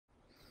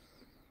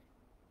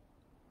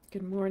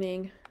Good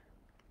morning.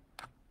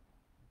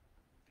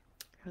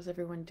 How's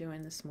everyone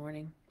doing this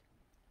morning?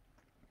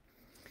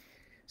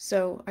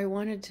 So, I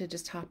wanted to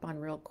just hop on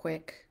real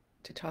quick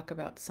to talk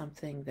about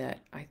something that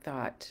I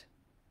thought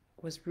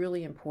was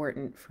really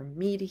important for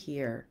me to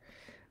hear.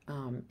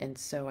 And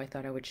so I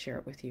thought I would share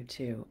it with you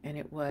too. And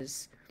it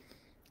was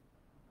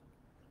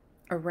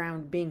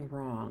around being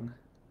wrong.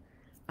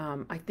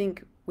 I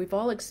think we've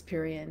all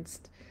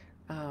experienced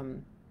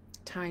um,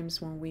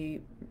 times when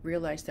we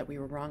realized that we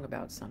were wrong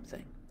about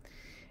something.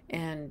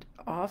 And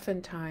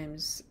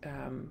oftentimes,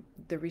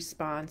 the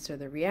response or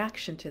the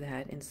reaction to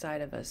that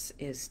inside of us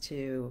is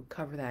to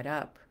cover that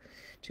up,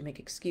 to make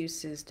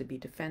excuses, to be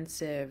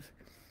defensive,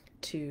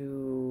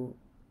 to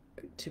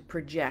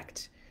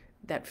project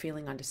that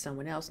feeling onto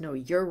someone else. No,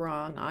 you're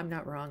wrong. I'm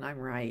not wrong. I'm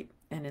right.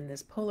 And in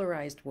this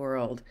polarized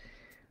world,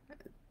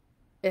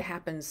 it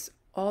happens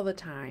all the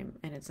time,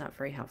 and it's not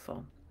very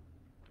helpful.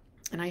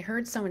 And I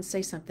heard someone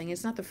say something.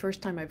 It's not the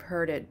first time I've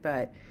heard it,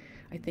 but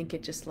I think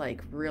it just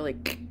like really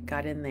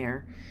got in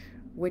there,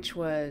 which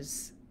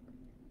was,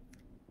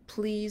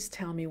 please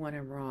tell me when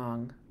I'm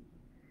wrong,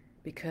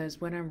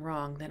 because when I'm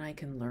wrong, then I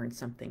can learn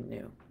something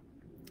new.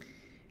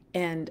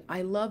 And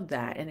I love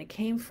that. And it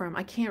came from,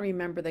 I can't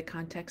remember the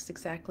context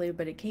exactly,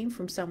 but it came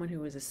from someone who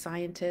was a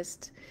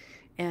scientist.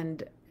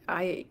 And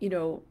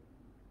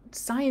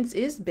science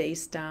is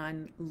based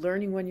on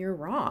learning when you're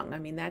wrong. I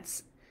mean,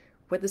 that's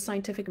what the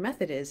scientific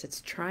method is.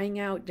 It's trying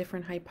out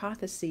different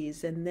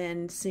hypotheses and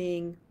then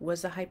seeing,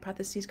 was the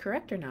hypothesis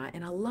correct or not?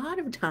 And a lot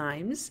of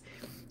times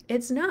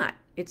it's not.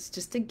 It's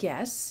just a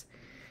guess,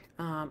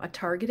 a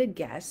targeted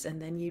guess,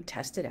 and then you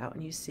test it out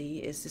and you see,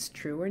 is this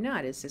true or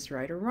not? Is this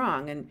right or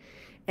wrong?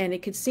 And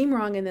it could seem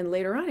wrong, and then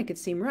later on it could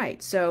seem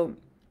right. So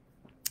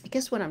I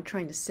guess what I'm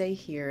trying to say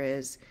here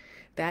is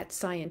that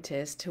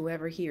scientist,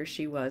 whoever he or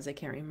she was, I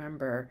can't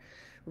remember,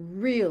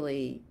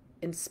 really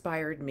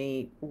inspired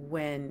me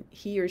when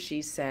he or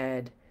she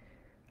said,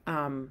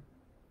 um,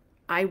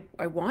 I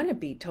want to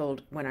be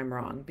told when I'm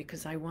wrong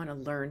because I want to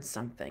learn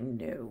something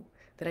new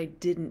that I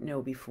didn't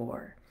know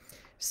before.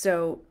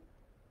 So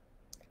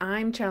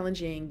I'm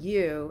challenging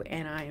you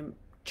and I'm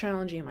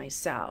challenging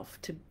myself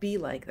to be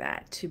like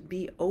that, to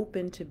be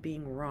open to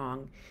being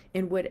wrong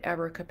in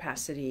whatever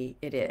capacity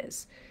it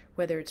is,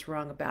 whether it's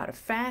wrong about a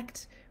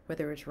fact,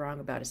 whether it's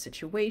wrong about a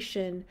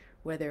situation,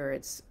 whether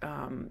it's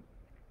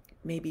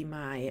maybe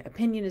my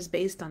opinion is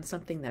based on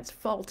something that's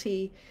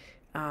faulty.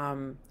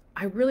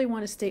 I really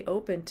want to stay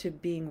open to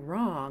being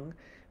wrong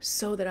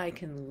so that I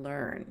can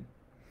learn.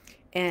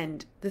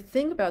 And the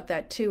thing about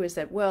that too is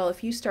that, well,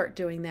 if you start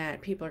doing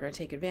that, people are going to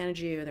take advantage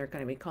of you and they're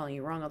going to be calling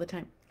you wrong all the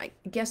time.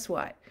 Guess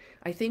what?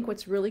 I think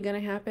what's really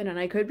going to happen, and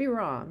I could be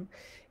wrong,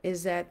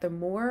 is that the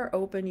more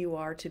open you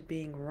are to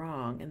being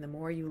wrong and the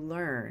more you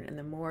learn and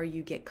the more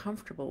you get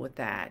comfortable with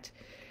that,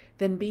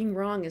 then being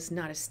wrong is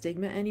not a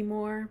stigma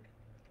anymore.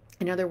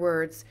 In other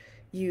words,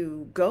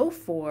 you go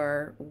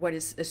for what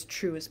is as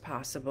true as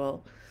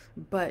possible,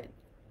 but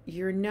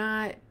you're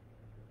not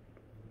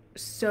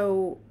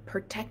so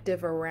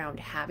protective around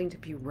having to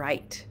be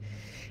right.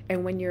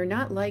 And when you're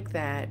not like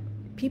that,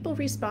 people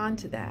respond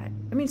to that.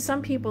 I mean,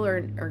 some people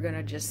are going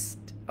to just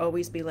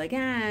always be like,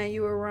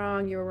 you were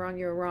wrong, you were wrong,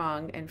 you were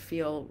wrong, and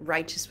feel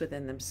righteous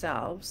within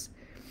themselves.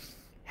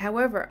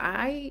 However,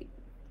 I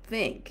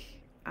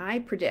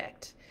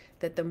predict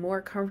that the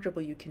more comfortable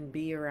you can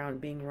be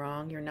around being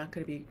wrong, you're not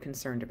going to be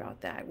concerned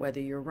about that. Whether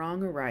you're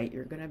wrong or right,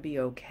 you're going to be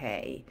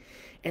okay.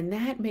 And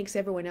that makes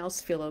everyone else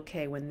feel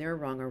okay when they're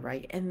wrong or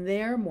right, and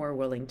they're more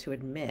willing to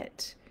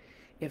admit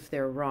if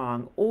they're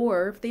wrong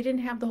or if they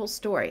didn't have the whole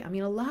story. I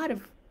mean, a lot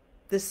of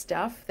the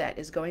stuff that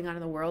is going on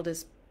in the world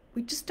is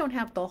we just don't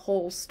have the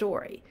whole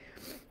story.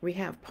 We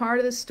have part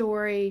of the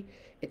story,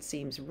 it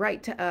seems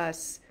right to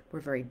us, we're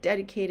very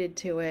dedicated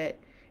to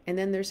it. And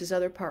then there's this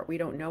other part we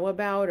don't know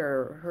about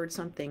or heard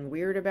something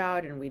weird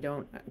about and we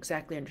don't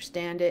exactly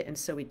understand it, and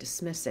so we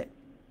dismiss it.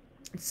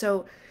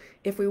 So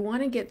if we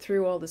want to get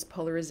through all this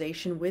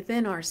polarization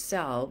within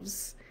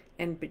ourselves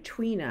and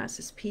between us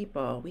as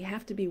people, we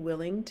have to be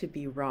willing to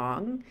be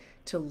wrong,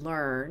 to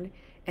learn,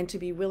 and to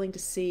be willing to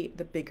see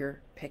the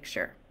bigger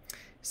picture.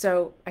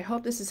 So I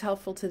hope this is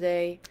helpful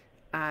today.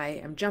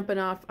 I am jumping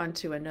off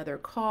onto another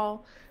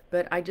call,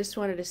 but I just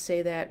wanted to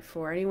say that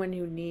for anyone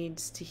who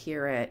needs to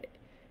hear it,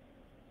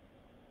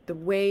 the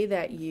way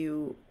that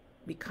you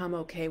become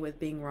okay with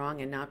being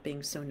wrong and not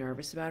being so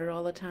nervous about it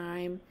all the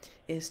time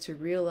is to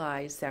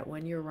realize that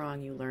when you're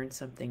wrong, you learn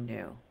something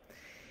new.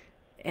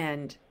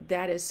 And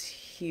that is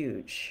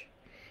huge.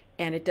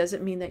 And it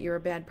doesn't mean that you're a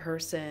bad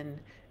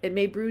person. It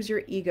may bruise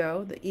your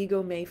ego. The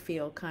ego may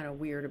feel kind of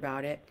weird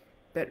about it,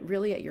 but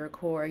really at your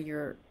core,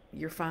 you're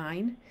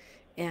fine.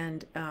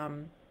 And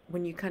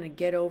when you kind of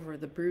get over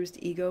the bruised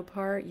ego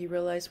part, you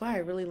realize, wow, I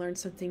really learned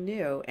something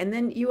new. And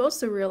then you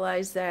also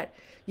realize that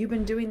you've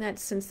been doing that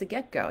since the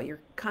get-go. You're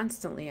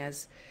constantly,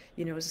 as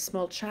you know, as a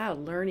small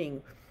child,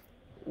 learning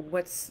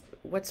what's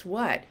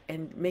what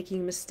and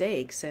making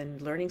mistakes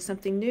and learning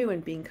something new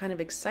and being kind of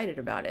excited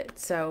about it.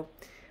 So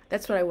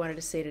that's what I wanted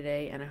to say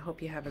today, and I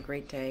hope you have a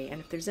great day.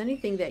 And if there's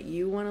anything that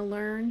you want to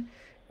learn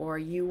or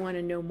you want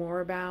to know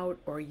more about,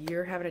 or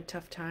you're having a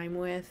tough time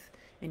with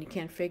and you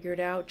can't figure it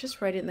out,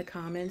 just write it in the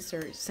comments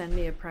or send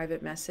me a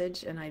private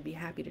message and I'd be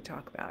happy to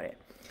talk about it.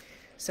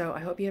 So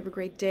I hope you have a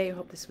great day. I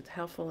hope this was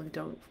helpful, and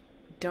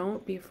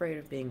don't be afraid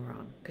of being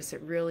wrong, because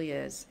it really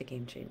is a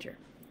game changer.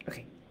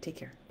 Okay, take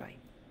care. Bye.